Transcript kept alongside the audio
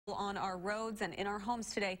On our roads and in our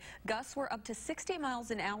homes today, gusts were up to 60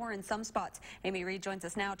 miles an hour in some spots. Amy Reed joins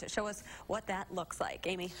us now to show us what that looks like.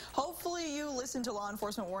 Amy. Hopefully you listen to law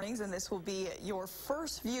enforcement warnings and this will be your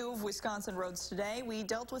first view of Wisconsin roads today. We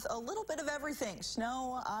dealt with a little bit of everything: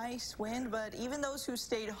 snow, ice, wind, but even those who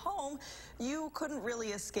stayed home, you couldn't really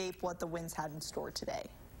escape what the winds had in store today.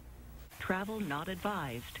 Travel not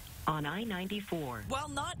advised on I-94. While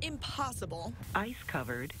not impossible, Ice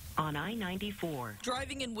covered on I-94.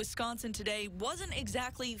 Driving in Wisconsin today wasn't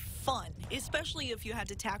exactly fun, especially if you had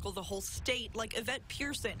to tackle the whole state like Yvette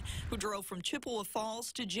Pearson, who drove from Chippewa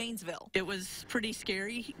Falls to Janesville. It was pretty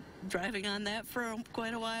scary driving on that for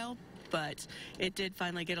quite a while, but it did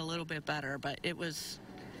finally get a little bit better, but it was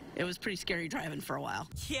pretty scary driving for a while.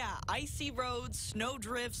 Yeah, icy roads, snow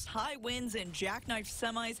drifts, high winds, and jackknife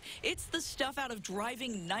semis. It's the stuff out of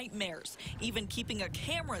driving nightmares. Even keeping a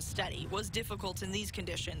camera steady was difficult in these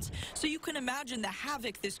conditions. So you can imagine the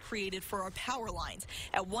havoc this created for our power lines.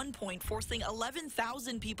 At one point, forcing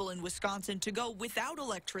 11,000 people in Wisconsin to go without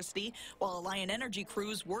electricity, while Alliant Energy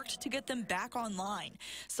crews worked to get them back online.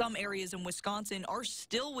 Some areas in Wisconsin are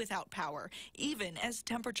still without power, even as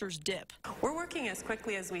temperatures dip. We're working as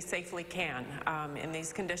quickly as we safely can. In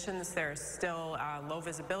these conditions, there's still low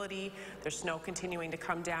visibility. There's snow continuing to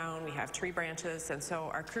come down. We have tree branches, and so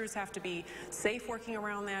our crews have to be safe working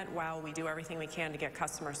around that while we do everything we can to get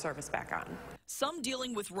customer service back on. Some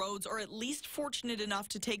dealing with roads are at least fortunate enough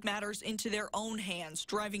to take matters into their own hands,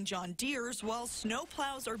 driving John Deeres while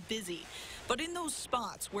snowplows are busy. But in those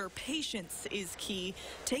spots where patience is key,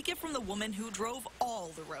 take it from the woman who drove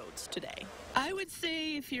all the roads today. I would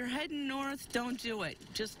say if you're heading north, don't do it.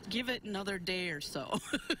 Just give it another day or so.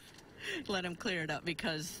 Let them clear it up,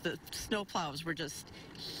 because the snow plows were just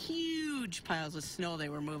huge piles of snow they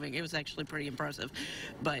were moving. It was actually pretty impressive,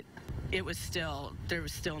 but there was still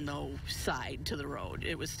no side to the road.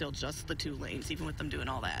 It was still just the 2 lanes, even with them doing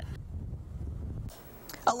all that.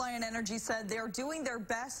 Alliant Energy said they're doing their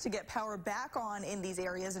best to get power back on in these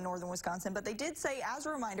areas in northern Wisconsin, but they did say, as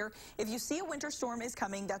a reminder, if you see a winter storm is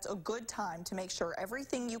coming, that's a good time to make sure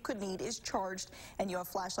everything you could need is charged and you have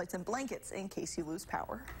flashlights and blankets in case you lose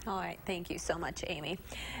power. All right, thank you so much, Amy.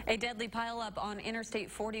 A deadly pileup on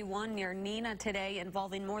Interstate 41 near Neenah today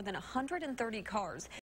involving more than 130 cars.